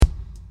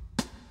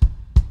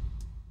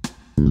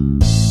Magandang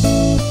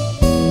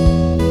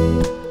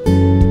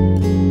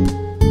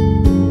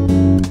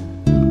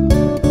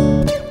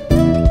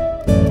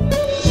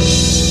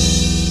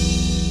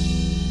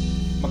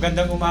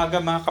umaga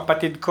mga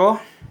kapatid ko.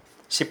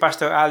 Si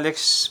Pastor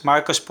Alex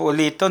Marcos po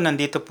ulito.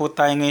 Nandito po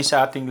tayo ngayon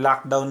sa ating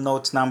Lockdown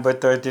Notes number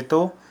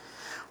 32.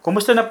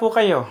 Kumusta na po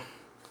kayo?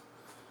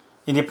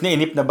 Inip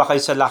na ba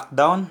kayo sa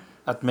lockdown?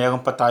 At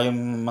meron pa tayong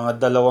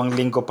mga 2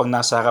 linggo pang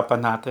nasa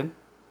harapan natin?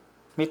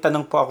 May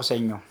tanong po ako sa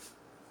inyo.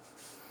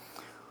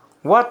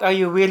 What are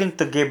you willing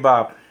to give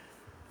up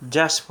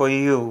just for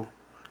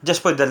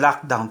the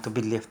lockdown to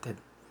be lifted?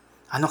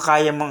 Ano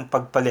kaya mong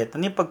pagpalit?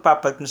 Ano yung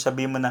pagpapalit mo?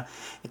 Sabihin mo na,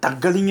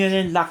 itanggalin nyo na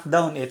yung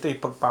lockdown. Ito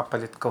yung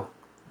pagpapalit ko.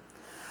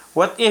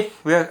 What if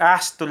we're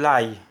asked to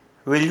lie?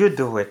 Will you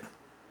do it?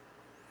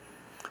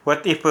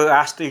 What if we're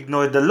asked to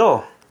ignore the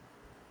law?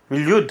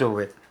 Will you do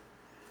it?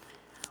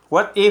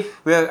 What if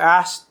we're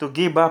asked to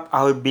give up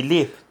our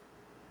belief?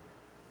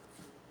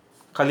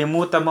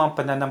 Kalimutan mo ang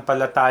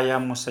pananampalataya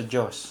mo sa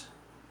Diyos.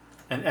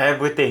 And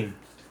everything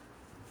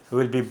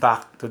will be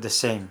back to the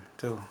same,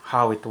 to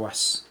how it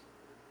was.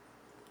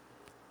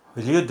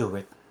 Will you do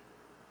it?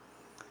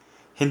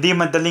 Hindi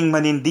madaling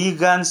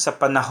manindigan sa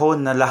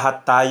panahon na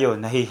lahat tayo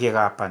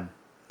nahihirapan.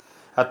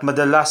 At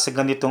madalas sa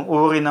ganitong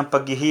uri ng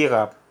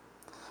paghihirap,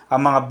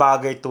 ang mga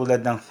bagay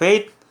tulad ng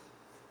faith,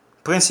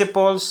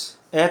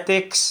 principles,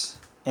 ethics,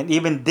 and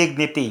even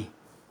dignity,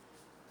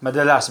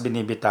 madalas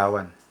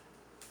binibitawan.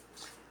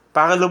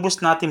 Para lubos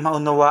natin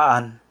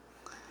maunawaan,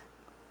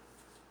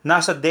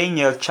 nasa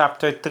Daniel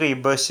chapter 3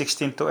 verse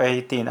 16 to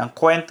 18, ang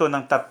kwento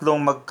ng 3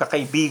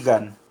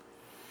 magkakaibigan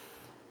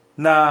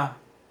na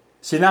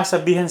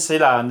sinasabihan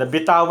sila na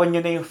bitawan nyo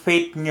na yung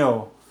faith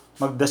nyo,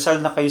 magdasal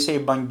na kayo sa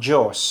ibang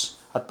Diyos,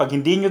 at pag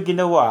hindi nyo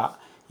ginawa,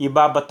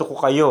 ibabato ko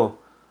kayo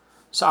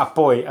sa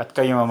apoy at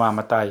kayo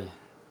mamamatay.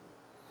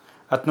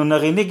 At nung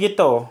narinig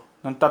ito,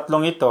 ng 3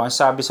 ito, ang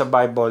sabi sa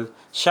Bible,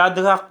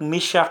 Shadrach,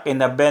 Meshach,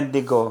 and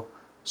Abednego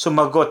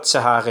sumagot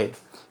sa hari,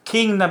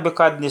 King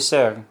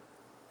Nebuchadnezzar,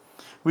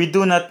 we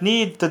do not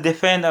need to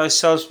defend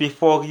ourselves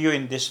before you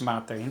in this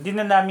matter. Hindi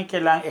na namin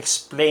kailangang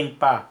explain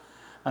pa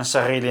ang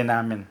sarili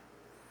namin.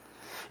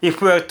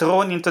 If we are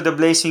thrown into the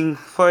blazing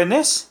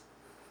furnace,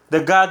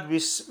 the God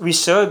we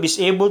serve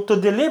is able to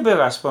deliver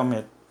us from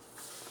it.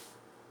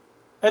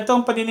 Ito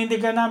ang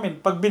paninindigan namin.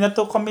 Pag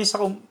binato kami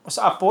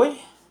sa apoy,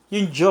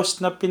 yung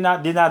Diyos na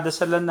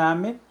dinadasalan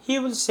namin, He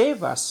will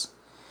save us.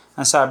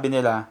 Ang sabi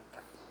nila,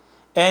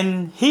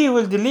 and He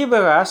will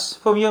deliver us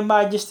from your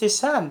majesty's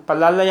hand.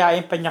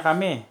 Palalayain pa niya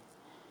kami.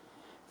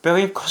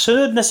 Pero yung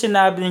sunod na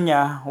sinabi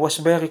niya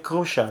was very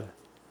crucial.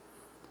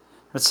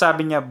 At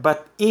sabi niya,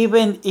 but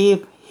even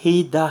if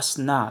He does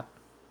not.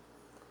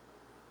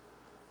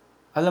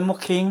 Alam mo,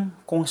 King,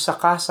 kung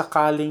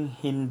sakasakaling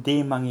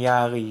hindi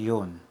mangyari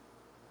yun,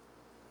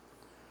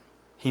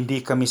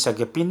 hindi kami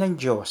sagapin ng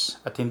Diyos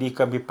at hindi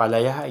kami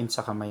palayain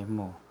sa kamay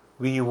mo.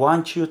 We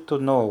want you to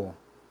know,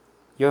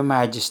 Your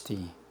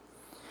Majesty,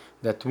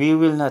 that we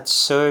will not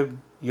serve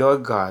your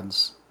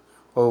gods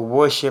or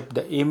worship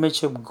the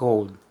image of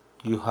gold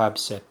you have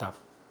set up.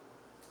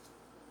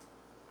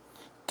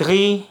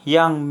 3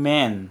 young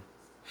men,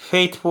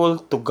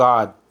 faithful to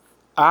God,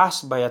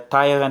 asked by a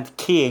tyrant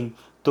king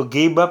to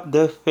give up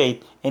their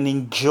faith and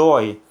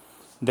enjoy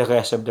the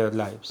rest of their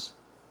lives.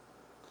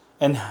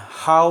 And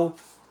how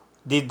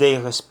did they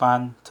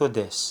respond to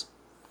this?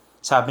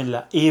 Sabi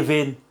nila,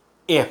 even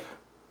if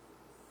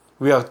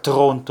we are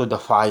thrown to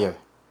the fire,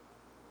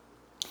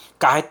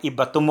 kahit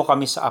ibato mo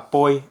kami sa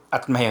apoy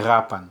at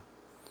mahirapan,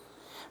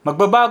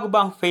 magbabago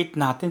ba ang faith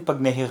natin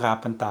pag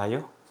nahihirapan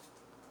tayo?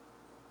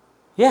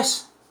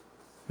 Yes.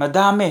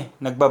 Madami,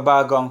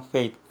 nagbabago ang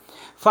faith.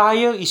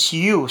 Fire is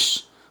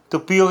used to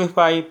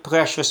purify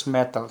precious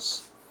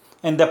metals.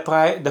 And the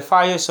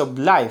fires of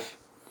life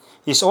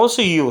is also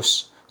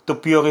used to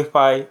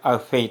purify our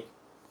faith.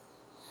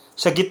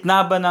 Sa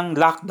gitna ba ng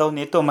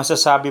lockdown ito,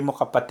 masasabi mo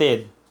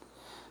kapatid,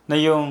 na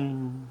yung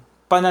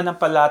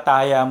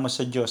pananampalataya mo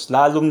sa Diyos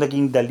lalong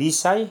naging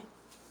dalisay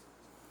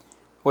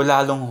o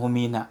lalong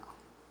humina?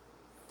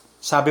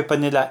 Sabi pa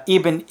nila,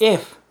 even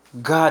if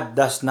God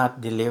does not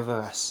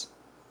deliver us.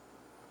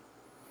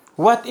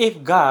 What if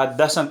God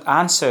doesn't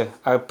answer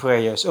our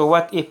prayers? Or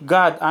what if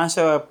God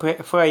answer our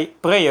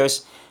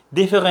prayers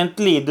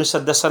differently do sa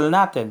dasal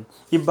natin?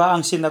 Iba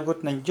ang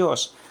sinagot ng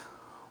Diyos.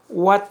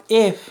 What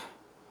if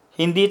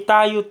hindi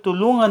tayo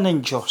tulungan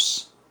ng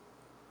Diyos?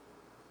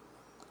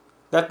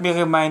 Let me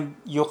remind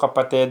you,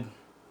 kapatid,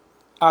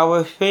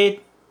 our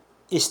faith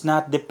is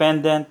not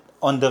dependent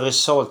on the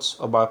results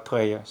of our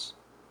prayers.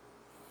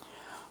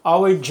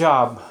 Our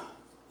job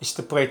is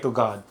to pray to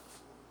God.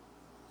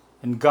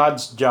 And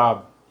God's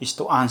job is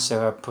to answer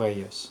our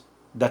prayers.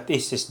 That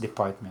is His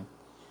department.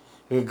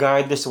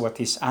 Regardless of what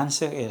His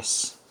answer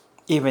is,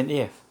 even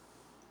if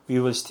we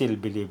will still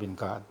believe in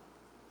God.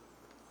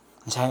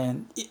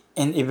 And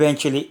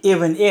eventually,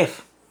 even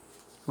if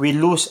we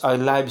lose our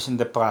lives in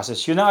the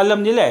process, yun ang alam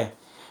nila eh.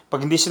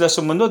 Pag hindi sila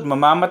sumunod,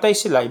 mamamatay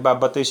sila,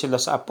 ibabatoy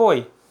sila sa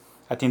apoy,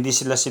 at hindi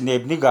sila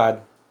sinave ni God,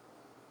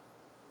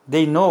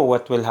 they know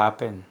what will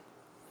happen.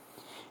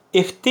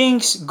 If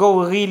things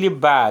go really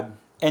bad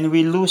and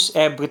we lose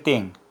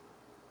everything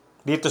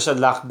dito sa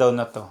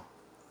lockdown na to,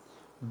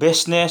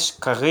 business,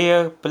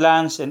 career,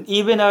 plans, and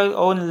even our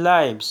own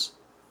lives,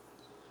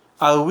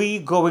 are we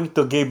going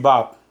to give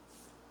up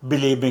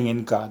believing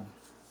in God?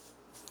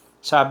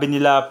 Sabi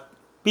nila,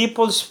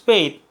 people's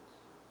faith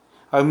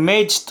are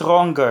made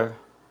stronger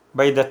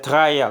by the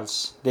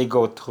trials they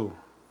go through.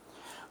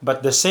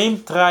 But the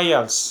same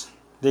trials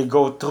they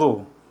go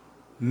through,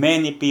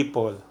 many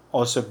people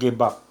also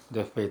give up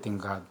their faith in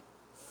God.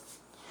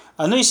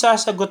 Ano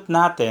isasagot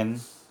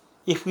natin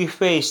if we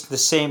face the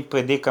same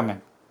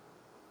predicament?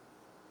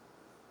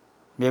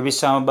 Maybe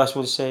some of us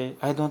will say,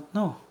 I don't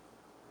know.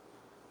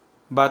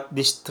 But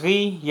these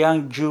 3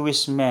 young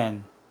Jewish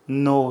men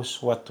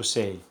knows what to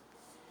say.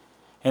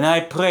 And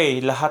I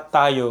pray lahat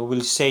tayo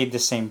will say the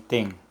same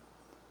thing.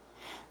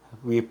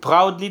 We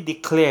proudly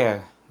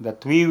declare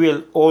that we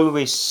will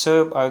always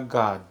serve our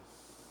God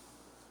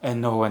and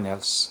no one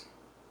else.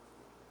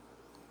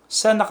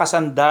 Saan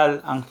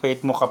nakasandal ang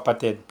faith mo,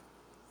 kapatid?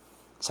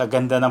 Sa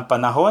ganda ng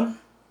panahon?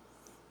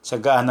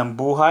 Sa gaan ng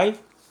buhay?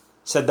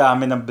 Sa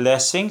dami ng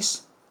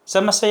blessings?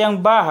 Sa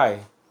masayang bahay?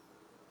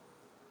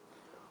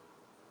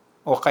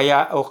 O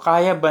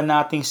kaya ba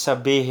nating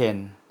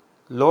sabihin,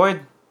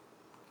 Lord,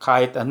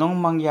 kahit anong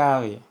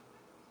mangyari,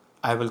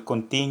 I will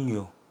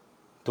continue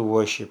to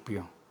worship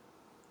you.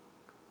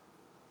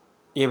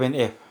 Even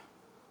if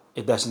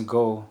it doesn't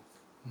go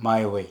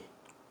my way.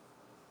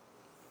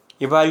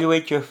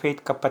 Evaluate your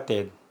faith,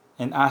 kapatid,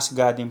 and ask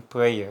God in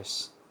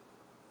prayers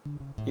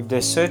if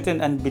there's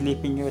certain unbelief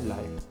in your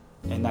life,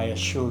 and I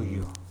assure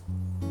you,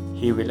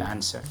 He will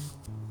answer.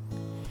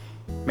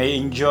 May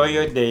you enjoy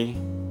your day.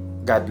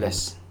 God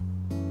bless.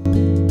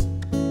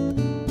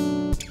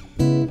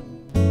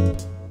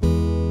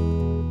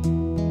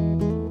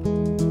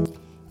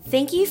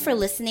 Thank you for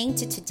listening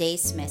to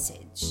today's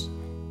message.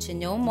 To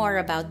know more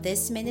about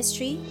this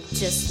ministry,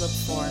 just look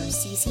for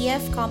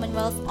CCF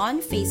Commonwealth on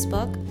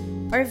Facebook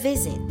or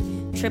visit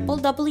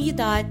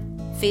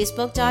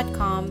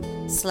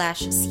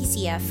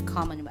www.facebook.com/CCF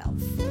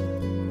Commonwealth.